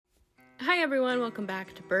Hi everyone, welcome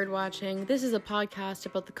back to Birdwatching. This is a podcast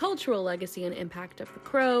about the cultural legacy and impact of The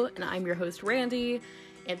Crow, and I'm your host, Randy.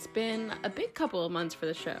 It's been a big couple of months for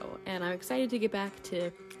the show, and I'm excited to get back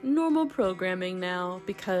to normal programming now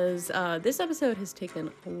because this episode has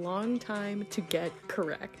taken a long time to get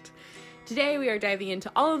correct. Today we are diving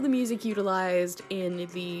into all of the music utilized in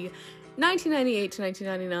the 1998 to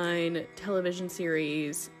 1999 television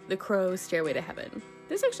series, The Crow Stairway to Heaven.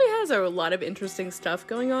 This actually has a lot of interesting stuff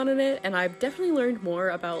going on in it, and I've definitely learned more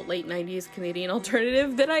about late 90s Canadian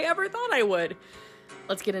alternative than I ever thought I would.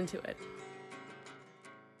 Let's get into it.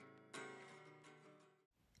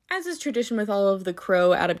 As is tradition with all of the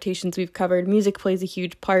Crow adaptations we've covered, music plays a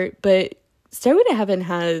huge part, but Stairway to Heaven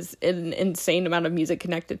has an insane amount of music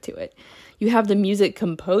connected to it. You have the music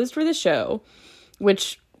composed for the show,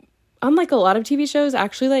 which, unlike a lot of TV shows,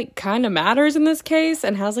 actually kind of matters in this case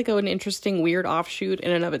and has an interesting weird offshoot in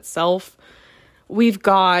and of itself. We've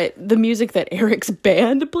got the music that Eric's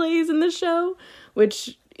band plays in the show,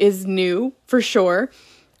 which is new for sure.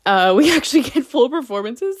 We actually get full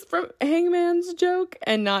performances from Hangman's joke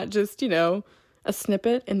and not just, a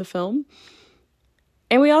snippet in the film.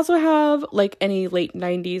 And we also have, like any late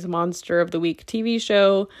 90s Monster of the Week TV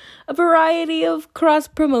show, a variety of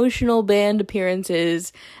cross-promotional band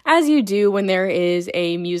appearances, as you do when there is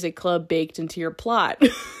a music club baked into your plot.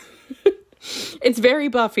 It's very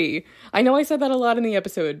Buffy. I know I said that a lot in the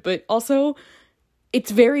episode, but also,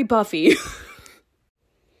 it's very Buffy.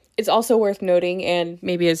 It's also worth noting, and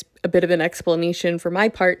maybe as a bit of an explanation for my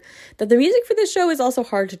part, that the music for this show is also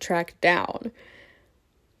hard to track down.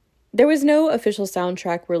 There was no official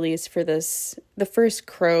soundtrack release for this. The first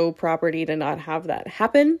Crow property did not have that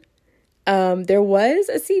happen. There was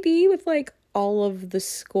a CD with all of the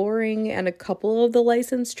scoring and a couple of the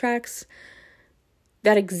licensed tracks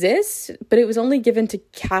that exist, but it was only given to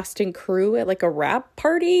cast and crew at a rap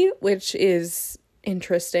party, which is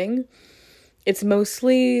interesting. It's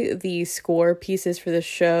mostly the score pieces for the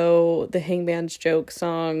show, the Hangman's joke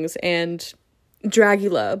songs, and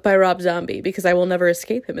Dragula by Rob Zombie, because I will never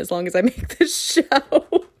escape him as long as I make this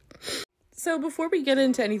show. So before we get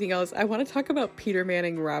into anything else, I want to talk about Peter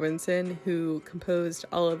Manning Robinson, who composed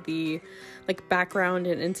all of the background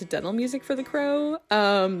and incidental music for The Crow.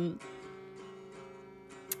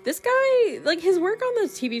 This guy, his work on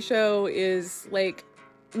this TV show is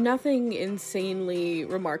nothing insanely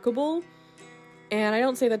remarkable. And I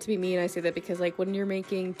don't say that to be mean, I say that because when you're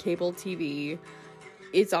making cable TV,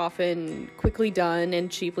 it's often quickly done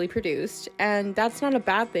and cheaply produced, and that's not a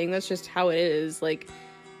bad thing. That's just how it is. It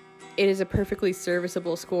is a perfectly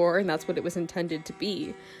serviceable score, and that's what it was intended to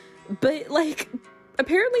be. But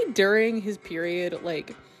apparently during his period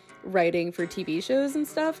writing for TV shows and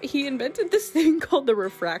stuff, he invented this thing called the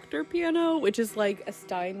refractor piano, which is a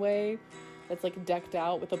Steinway that's decked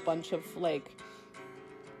out with a bunch of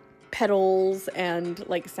pedals and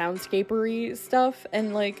soundscapery stuff,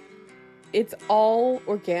 and it's all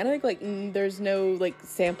organic, there's no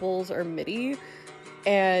samples or MIDI,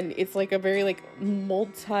 and it's a very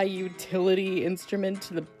multi-utility instrument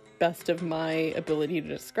to the best of my ability to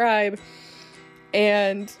describe.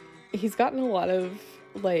 And he's gotten a lot of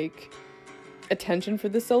attention for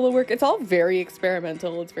the solo work. It's all very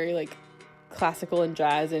experimental. It's very classical and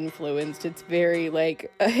jazz influenced. It's very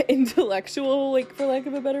intellectual, for lack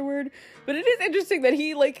of a better word, but it is interesting that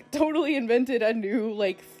he totally invented a new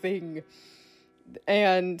thing,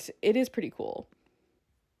 and it is pretty cool.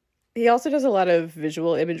 He also does a lot of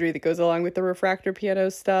visual imagery that goes along with the refractor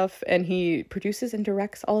piano stuff, and he produces and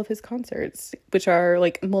directs all of his concerts, which are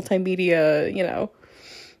multimedia,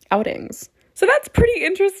 outings. So that's pretty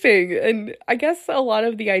interesting, and I guess a lot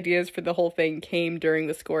of the ideas for the whole thing came during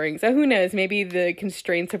the scoring, so who knows, maybe the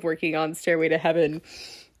constraints of working on Stairway to Heaven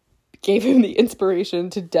gave him the inspiration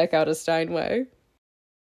to deck out a Steinway.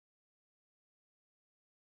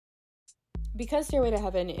 Because Stairway to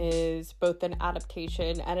Heaven is both an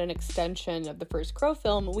adaptation and an extension of the first Crow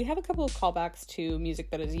film, we have a couple of callbacks to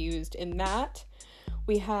music that is used in that.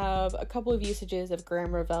 We have a couple of usages of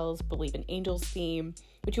Graham Revell's Believe in Angels theme,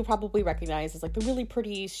 which you'll probably recognize as the really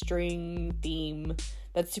pretty string theme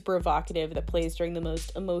that's super evocative, that plays during the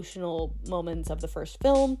most emotional moments of the first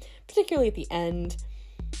film, particularly at the end.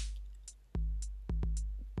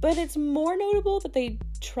 But it's more notable that they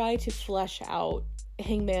try to flesh out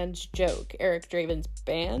Hangman's joke, Eric Draven's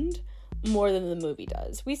band, more than the movie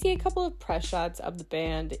does. We see a couple of press shots of the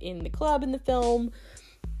band in the club in the film,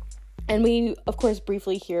 and we, of course,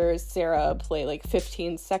 briefly hear Sarah play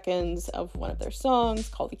 15 seconds of one of their songs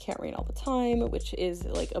called "It Can't Rain All the Time," which is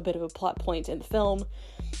a bit of a plot point in the film.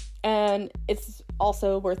 And it's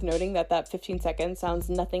also worth noting that 15 seconds sounds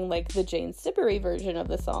nothing like the Jane Siberry version of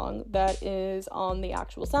the song that is on the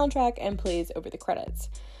actual soundtrack and plays over the credits.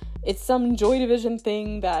 It's some Joy Division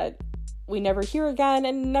thing that we never hear again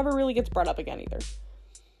and never really gets brought up again either.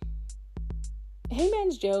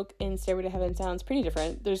 Hangman's joke in Stairway to Heaven sounds pretty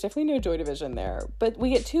different. There's definitely no Joy Division there, but we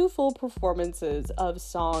get 2 full performances of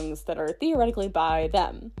songs that are theoretically by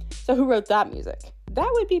them. So who wrote that music? That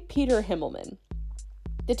would be Peter Himmelman.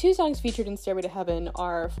 The 2 songs featured in Stairway to Heaven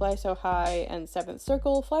are Fly So High and Seventh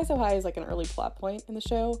Circle. Fly So High is like an early plot point in the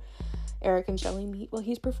show. Eric and Shelley meet while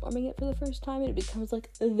he's performing it for the first time, and it becomes like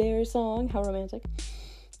their song. How romantic.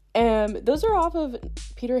 Those are off of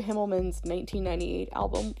Peter Himmelman's 1998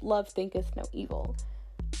 album, Love Thinketh No Evil.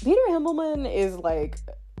 Peter Himmelman is like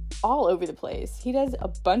all over the place. He does a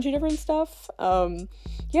bunch of different stuff.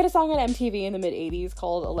 He had a song on MTV in the mid-80s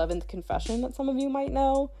called 11th Confession that some of you might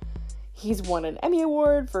know. He's won an Emmy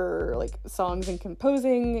Award for like songs and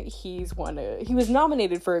composing. He was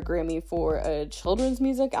nominated for a Grammy for a children's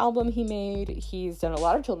music album he made. He's done a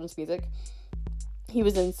lot of children's music. He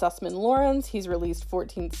was in Sussman Lawrence. He's released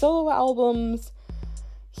 14 solo albums.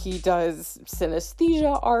 He does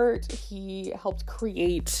synesthesia art. He helped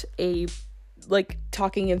create a like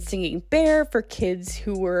talking and singing bear for kids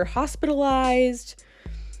who were hospitalized.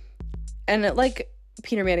 And like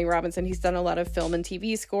Peter Manning Robinson, he's done a lot of film and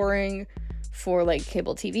TV scoring for like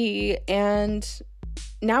cable TV, and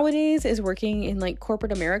nowadays is working in like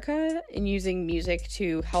corporate America and using music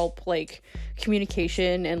to help like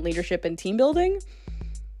communication and leadership and team building.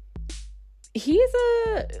 He's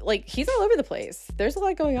all over the place. There's a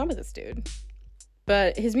lot going on with this dude,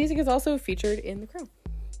 but his music is also featured in The Crow.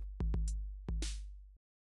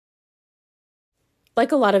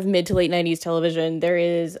 Like a lot of mid to late 90s television, there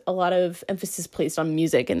is a lot of emphasis placed on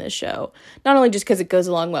music in this show. Not only just because it goes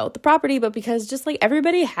along well with the property, but because just like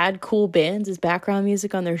everybody had cool bands as background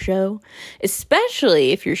music on their show.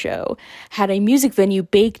 Especially if your show had a music venue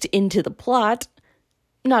baked into the plot.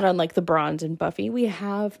 Not unlike the Bronze and Buffy, we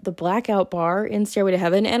have the Blackout Bar in Stairway to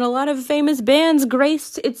Heaven, and a lot of famous bands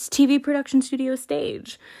graced its TV production studio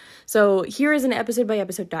stage. So here is an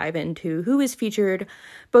episode-by-episode dive into who is featured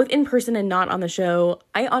both in person and not on the show.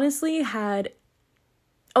 I honestly had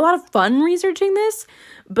a lot of fun researching this,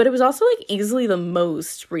 but it was also like easily the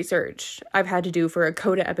most research I've had to do for a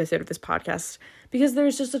Coda episode of this podcast, because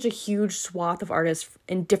there's just such a huge swath of artists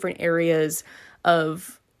in different areas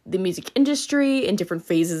of the music industry, in different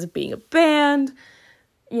phases of being a band.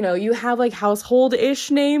 You know, you have like household-ish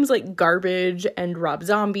names like Garbage and Rob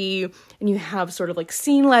Zombie, and you have sort of like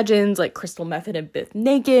scene legends like Crystal Method and Bith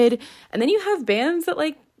Naked, and then you have bands that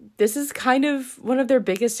like, this is kind of one of their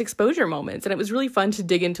biggest exposure moments, and it was really fun to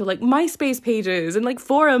dig into like MySpace pages and like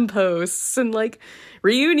forum posts and like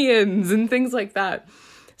reunions and things like that.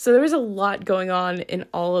 So there was a lot going on in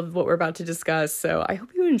all of what we're about to discuss, so I hope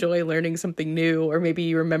you enjoy learning something new, or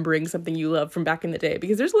maybe remembering something you loved from back in the day,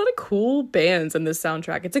 because there's a lot of cool bands in this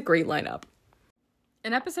soundtrack. It's a great lineup.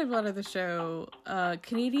 In episode 1 of the show,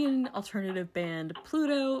 Canadian alternative band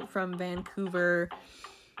Pluto from Vancouver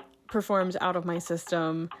performs Out of My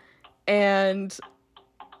System, and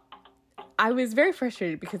I was very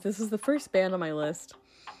frustrated because this was the first band on my list,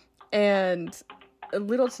 and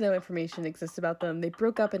little to no information exists about them. They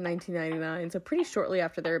broke up in 1999, so pretty shortly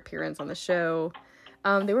after their appearance on the show.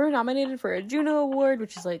 They were nominated for a Juno Award,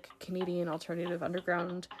 which is like Canadian Alternative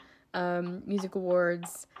Underground Music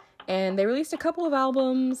Awards, and they released a couple of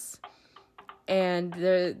albums, and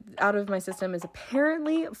the Out of My System is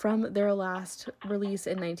apparently from their last release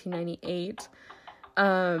in 1998.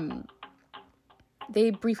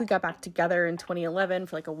 They briefly got back together in 2011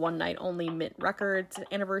 for like a one-night-only Mint Records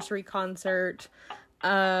anniversary concert.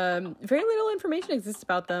 Very little information exists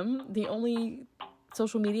about them. The only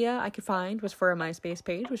social media I could find was for a MySpace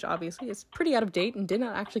page, which obviously is pretty out of date and did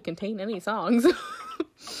not actually contain any songs.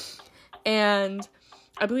 And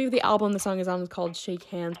I believe the album the song is on is called Shake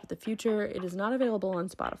Hands with the Future. It is not available on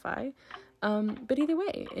Spotify. But either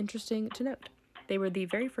way, interesting to note. They were the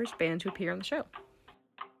very first band to appear on the show.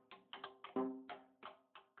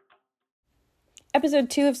 Episode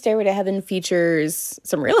 2 of Stairway to Heaven features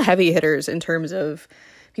some real heavy hitters in terms of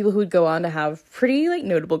people who would go on to have pretty, like,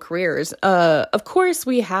 notable careers. Of course,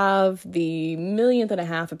 we have the 1.5 million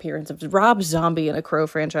appearance of Rob Zombie in a Crow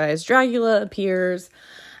franchise. Dracula appears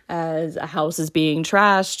as a house is being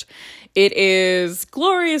trashed. It is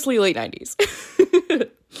gloriously late 90s.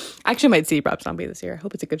 I actually might see Rob Zombie this year. I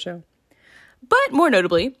hope it's a good show. But more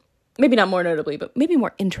notably, maybe not more notably, but maybe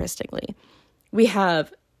more interestingly, we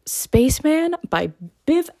have Spaceman by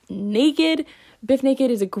Biff Naked. Biff Naked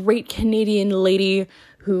is a great Canadian lady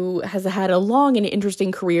who has had a long and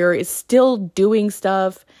interesting career, is still doing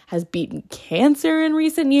stuff, has beaten cancer in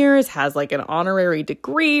recent years, has like an honorary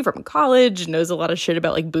degree from college, knows a lot of shit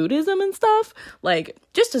about like Buddhism and stuff. Like,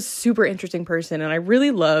 just a super interesting person, and I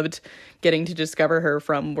really loved getting to discover her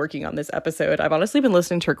from working on this episode. I've honestly been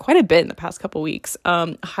listening to her quite a bit in the past couple weeks.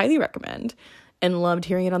 Highly recommend, and loved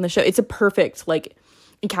hearing it on the show. It's a perfect like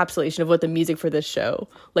encapsulation of what the music for this show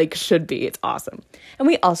like should be. It's awesome. And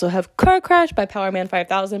we also have Car Crash by Powerman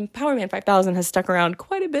 5000. Powerman 5000 has stuck around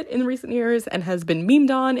quite a bit in recent years and has been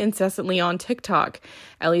memed on incessantly on TikTok,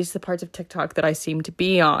 at least the parts of TikTok that I seem to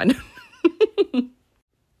be on.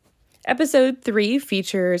 Episode 3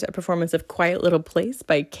 features a performance of Quiet Little Place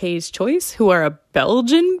by K's Choice, who are a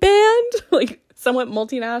Belgian band, like somewhat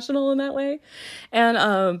multinational in that way.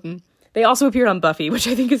 And they also appeared on Buffy, which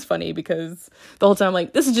I think is funny because the whole time I'm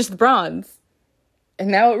like, this is just the bronze.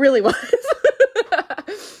 And now it really was.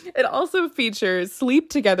 It also features Sleep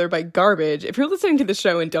Together by Garbage. If you're listening to the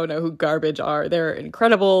show and don't know who Garbage are, they're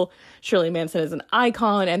incredible. Shirley Manson is an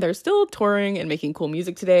icon, and they're still touring and making cool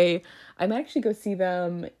music today. I might actually go see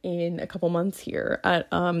them in a couple months here at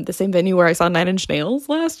the same venue where I saw Nine Inch Nails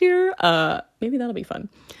last year. Maybe that'll be fun.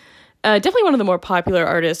 Definitely one of the more popular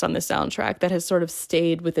artists on the soundtrack that has sort of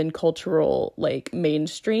stayed within cultural, like,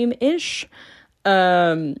 mainstream-ish.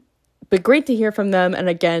 But great to hear from them. And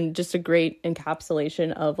again, just a great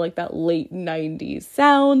encapsulation of, like, that late 90s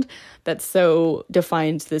sound that so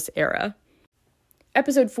defines this era.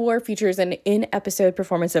 Episode 4 features an in-episode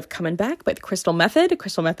performance of Comin' Back by the Crystal Method.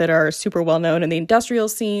 Crystal Method are super well-known in the industrial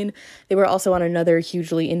scene. They were also on another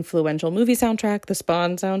hugely influential movie soundtrack, the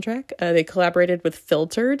Spawn soundtrack. They collaborated with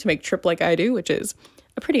Filter to make Trip Like I Do, which is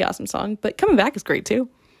a pretty awesome song, but Comin' Back is great too.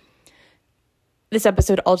 This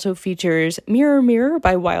episode also features Mirror Mirror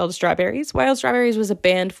by Wild Strawberries. Wild Strawberries was a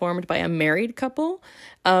band formed by a married couple,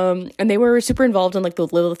 and they were super involved in like the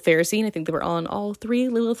Lilith Fair scene. I think they were on all 3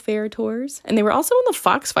 Lilith Fair tours, and they were also on the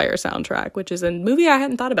Foxfire soundtrack, which is a movie I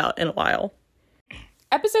hadn't thought about in a while.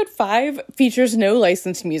 Episode 5 features no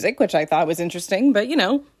licensed music, which I thought was interesting, but you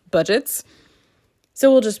know, budgets.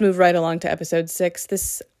 So we'll just move right along to episode 6.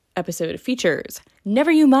 This episode features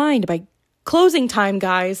Never You Mind by Closing Time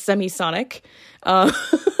Guys, Semisonic.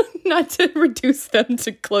 Not to reduce them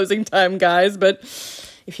to Closing Time Guys, but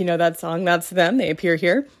if you know that song, that's them. They appear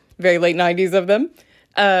here. Very late 90s of them.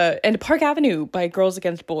 And Park Avenue by Girls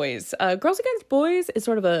Against Boys. Girls Against Boys is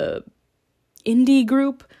sort of a indie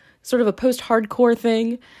group, sort of a post-hardcore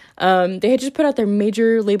thing. They had just put out their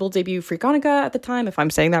major label debut, Freakonica, at the time. If I'm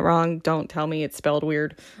saying that wrong, don't tell me, it's spelled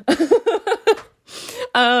weird.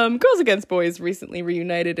 Girls Against Boys recently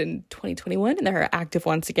reunited in 2021, and they're active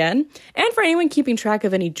once again. And for anyone keeping track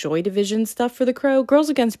of any Joy Division stuff for The Crow, Girls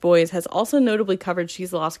Against Boys has also notably covered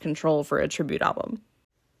She's Lost Control for a tribute album.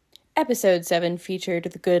 Episode 7 featured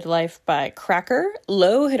The Good Life by Cracker.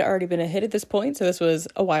 Low had already been a hit at this point, so this was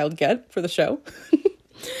a wild get for the show.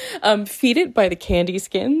 Feed It by the Candy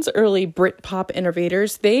Skins, early Britpop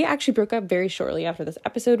innovators. They actually broke up very shortly after this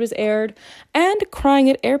episode was aired. And Crying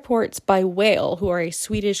at Airports by Whale, who are a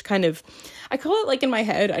Swedish kind of, I call it like in my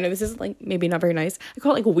head, I know this is like maybe not very nice, I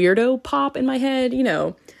call it like weirdo pop in my head, you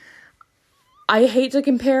know. I hate to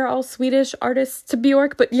compare all Swedish artists to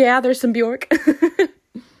Bjork, but yeah, there's some Bjork.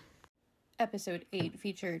 Episode 8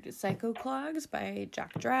 featured Psycho Clogs by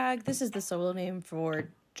Jack Drag. This is the solo name for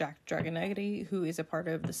Jack Dragonetti, who is a part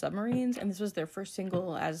of the Submarines, and this was their first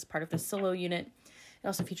single as part of the solo unit. It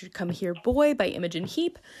also featured Come Here Boy by Imogen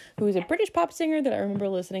Heap, who is a British pop singer that I remember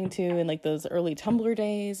listening to in like those early Tumblr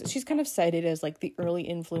days. She's kind of cited as like the early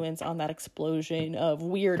influence on that explosion of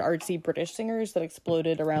weird artsy British singers that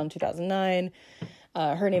exploded around 2009.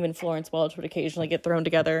 Her name and Florence Welch would occasionally get thrown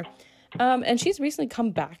together. And she's recently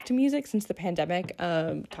come back to music since the pandemic,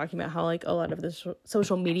 talking about how like a lot of the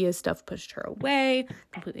social media stuff pushed her away.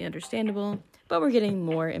 Completely understandable, but we're getting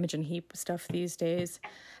more Imogen Heap stuff these days.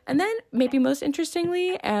 And then maybe most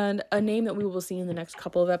interestingly, and a name that we will see in the next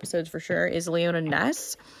couple of episodes for sure, is Leona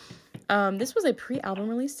Ness. This was a pre-album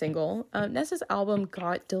release single. Ness's album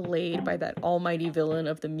got delayed by that almighty villain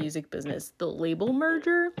of the music business, the label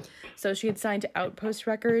merger. So she had signed to Outpost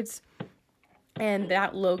Records. And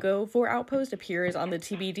that logo for Outpost appears on the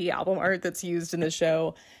TBD album art that's used in the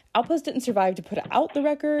show. Outpost didn't survive to put out the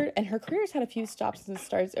record, and her career's had a few stops and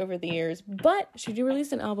starts over the years, but she did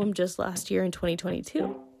release an album just last year in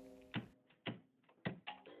 2022.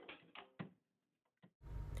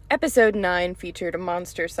 Episode 9 featured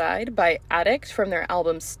Monster Side by Addict from their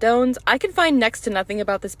album Stones. I can find next to nothing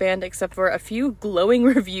about this band except for a few glowing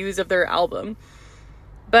reviews of their album.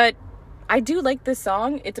 But I do like this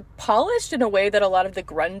song. It's polished in a way that a lot of the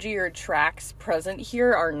grungier tracks present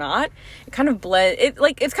here are not. It kind of it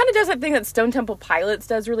kind of does that thing that Stone Temple Pilots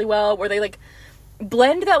does really well, where they like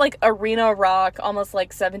blend that like arena rock, almost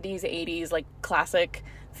like 70s, 80s, like classic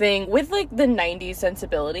thing with like the 90s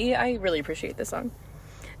sensibility. I really appreciate this song.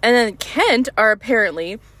 And then Kent are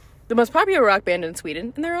apparently the most popular rock band in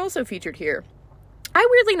Sweden, and they're also featured here. I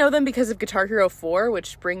weirdly know them because of Guitar Hero 4,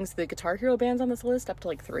 which brings the Guitar Hero bands on this list up to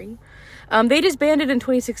like 3. They disbanded in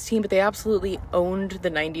 2016, but they absolutely owned the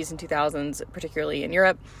 90s and 2000s, particularly in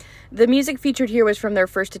Europe. The music featured here was from their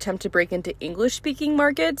first attempt to break into English-speaking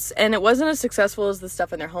markets, and it wasn't as successful as the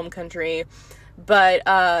stuff in their home country, but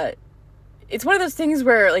it's one of those things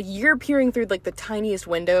where like you're peering through like the tiniest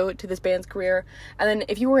window to this band's career, and then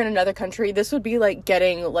if you were in another country, this would be like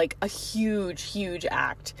getting like a huge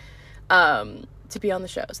act to be on the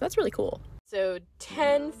show. So that's really cool. So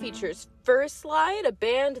 10 features First Slide, a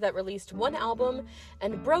band that released one album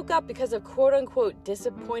and broke up because of quote-unquote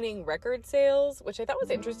disappointing record sales, which I thought was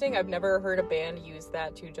interesting. I've never heard a band use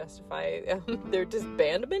that to justify their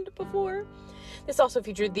disbandment before. This also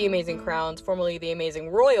featured The Amazing Crowns, formerly The Amazing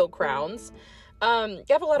Royal Crowns. You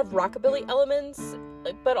have a lot of rockabilly elements,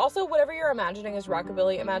 but also whatever you're imagining as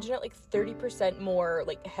rockabilly, imagine it like 30% more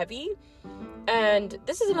like heavy. And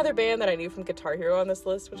this is another band that I knew from Guitar Hero on this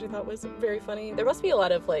list, which I thought was very funny. There must be a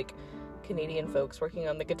lot of like Canadian folks working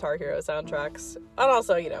on the Guitar Hero soundtracks. And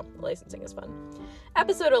also, you know, licensing is fun.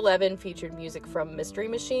 Episode 11 featured music from Mystery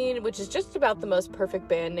Machine, which is just about the most perfect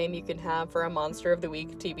band name you can have for a Monster of the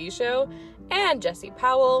Week TV show, and Jesse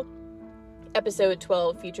Powell. Episode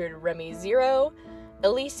 12 featured Remy Zero,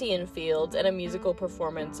 Elysian Fields, and a musical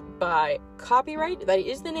performance by Copyright. That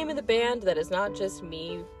is the name of the band. That is not just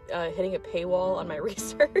me hitting a paywall on my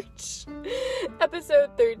research. Episode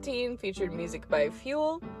 13 featured music by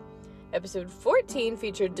Fuel. Episode 14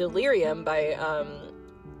 featured Delirium by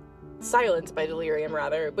Silence by Delirium,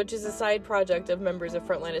 rather, which is a side project of members of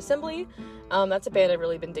Frontline Assembly. That's a band I've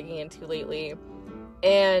really been digging into lately.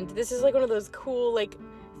 And this is like one of those cool, like,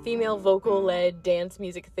 female vocal-led dance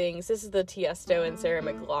music things. This is the Tiesto and Sarah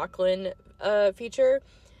McLachlan feature.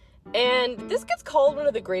 And this gets called one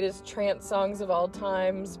of the greatest trance songs of all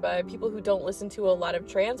times by people who don't listen to a lot of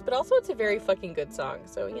trance, but also it's a very fucking good song.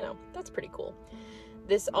 So, you know, that's pretty cool.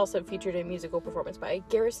 This also featured a musical performance by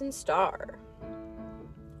Garrison Starr.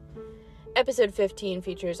 Episode 15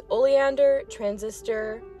 features Oleander,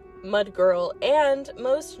 Transistor, Mud Girl, and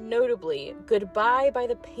most notably, Goodbye by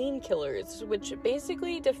the Painkillers, which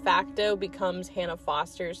basically de facto becomes Hannah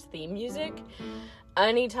Foster's theme music.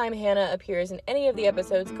 Anytime Hannah appears in any of the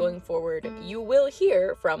episodes going forward, you will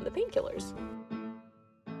hear from the Painkillers.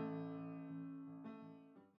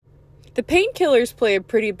 The Painkillers play a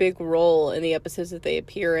pretty big role in the episodes that they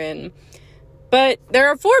appear in, but there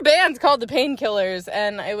are 4 bands called the Painkillers,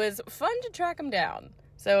 and it was fun to track them down.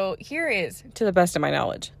 So here is, to the best of my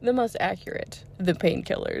knowledge, the most accurate, the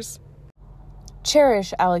Painkillers.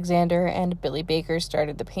 Cherish Alexander and Billy Baker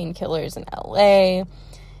started the Painkillers in LA,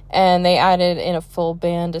 and they added in a full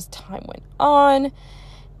band as time went on.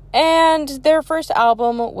 And their first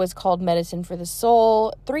album was called Medicine for the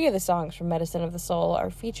Soul. 3 of the songs from Medicine of the Soul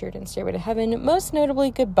are featured in Stairway to Heaven, most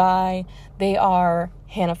notably Goodbye. They are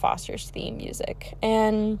Hannah Foster's theme music,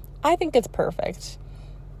 and I think it's perfect.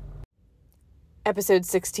 Episode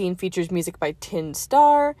 16 features music by Tin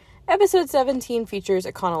Star. Episode 17 features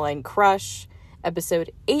Econoline Crush. Episode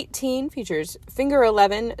 18 features Finger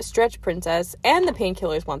 11, Stretch Princess, and the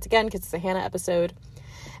Painkillers once again, because it's a Hannah episode.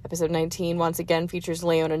 Episode 19 once again features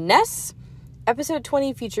Leona Ness. Episode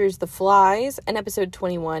 20 features The Flies, and episode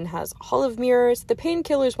 21 has Hall of Mirrors, the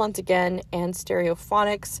Painkillers once again, and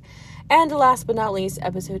Stereophonics. And last but not least,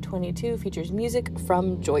 episode 22 features music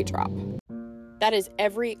from Joy Drop. That is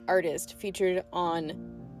every artist featured on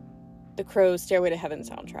the Crow Stairway to Heaven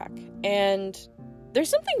soundtrack. And there's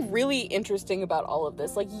something really interesting about all of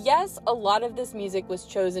this. Like, yes, a lot of this music was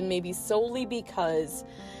chosen maybe solely because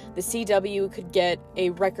the CW could get a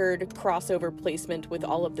record crossover placement with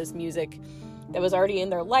all of this music that was already in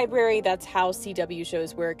their library. That's how CW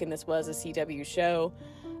shows work, and this was a CW show,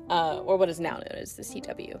 or what is now known as the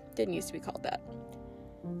CW. Didn't used to be called that.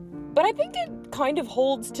 But I think it kind of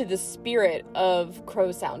holds to the spirit of Crow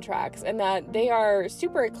soundtracks, and that they are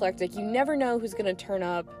super eclectic. You never know who's going to turn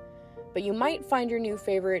up, but you might find your new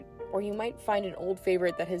favorite, or you might find an old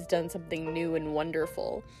favorite that has done something new and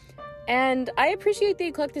wonderful. And I appreciate the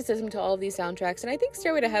eclecticism to all of these soundtracks, and I think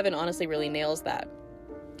Stairway to Heaven honestly really nails that.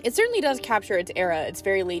 It certainly does capture its era. It's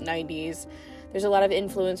very late 90s. There's a lot of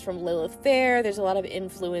influence from Lilith Fair. There's a lot of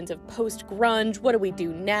influence of post-grunge. What do we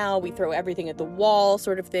do now? We throw everything at the wall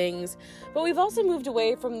sort of things. But we've also moved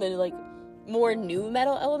away from the, like, more new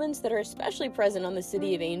metal elements that are especially present on the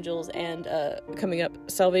City of Angels and coming up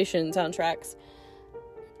Salvation soundtracks.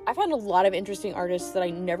 I found a lot of interesting artists that I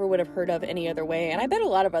never would have heard of any other way, and I bet a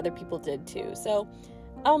lot of other people did too. So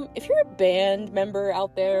if you're a band member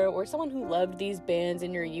out there or someone who loved these bands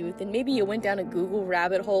in your youth and maybe you went down a Google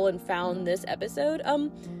rabbit hole and found this episode,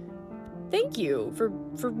 thank you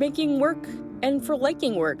for making work and for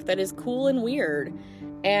liking work that is cool and weird.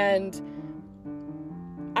 And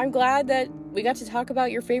I'm glad that we got to talk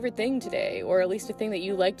about your favorite thing today, or at least a thing that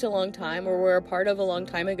you liked a long time or were a part of a long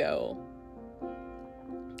time ago.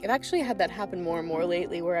 I've actually had that happen more and more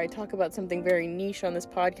lately, where I talk about something very niche on this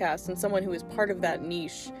podcast and someone who is part of that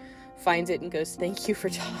niche finds it and goes, thank you for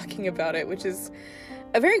talking about it, which is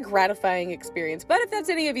a very gratifying experience. But if that's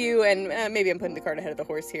any of you, and maybe I'm putting the cart ahead of the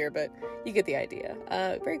horse here, but you get the idea.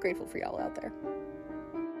 Very grateful for y'all out there.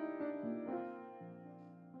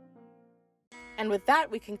 And with that,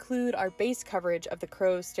 we conclude our base coverage of the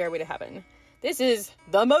Crow Stairway to Heaven. This is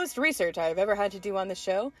the most research I've ever had to do on this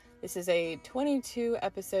show. This is a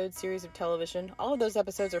 22-episode series of television. All of those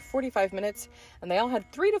episodes are 45 minutes, and they all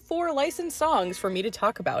had 3 to 4 licensed songs for me to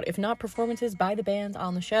talk about, if not performances by the bands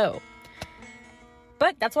on the show.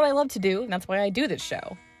 But that's what I love to do, and that's why I do this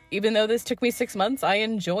show. Even though this took me 6 months, I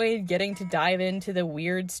enjoyed getting to dive into the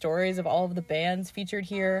weird stories of all of the bands featured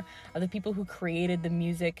here, of the people who created the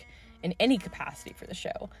music in any capacity for the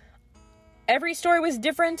show. Every story was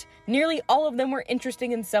different. Nearly all of them were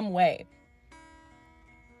interesting in some way.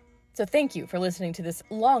 So thank you for listening to this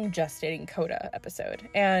long gestating Coda episode.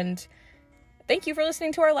 And thank you for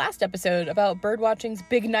listening to our last episode about birdwatching's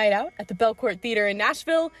big night out at the Belcourt Theater in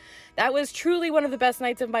Nashville. That was truly one of the best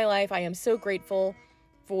nights of my life. I am so grateful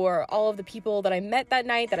for all of the people that I met that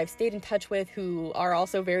night, that I've stayed in touch with, who are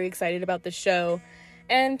also very excited about the show.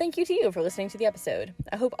 And thank you to you for listening to the episode.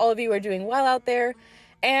 I hope all of you are doing well out there.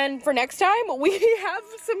 And for next time, we have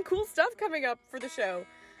some cool stuff coming up for the show.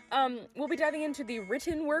 We'll be diving into the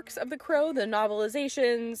written works of the Crow, the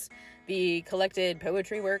novelizations, the collected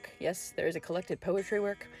poetry work. Yes, there is a collected poetry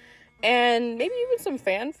work. And maybe even some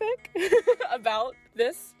fanfic about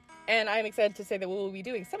this. And I'm excited to say that we will be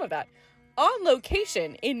doing some of that on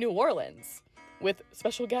location in New Orleans with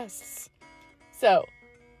special guests. So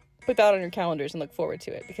put that on your calendars and look forward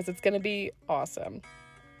to it, because it's going to be awesome.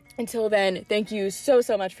 Until then, thank you so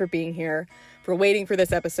much for being here, for waiting for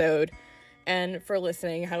this episode, and for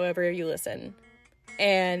listening however you listen.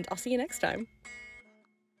 And I'll see you next time.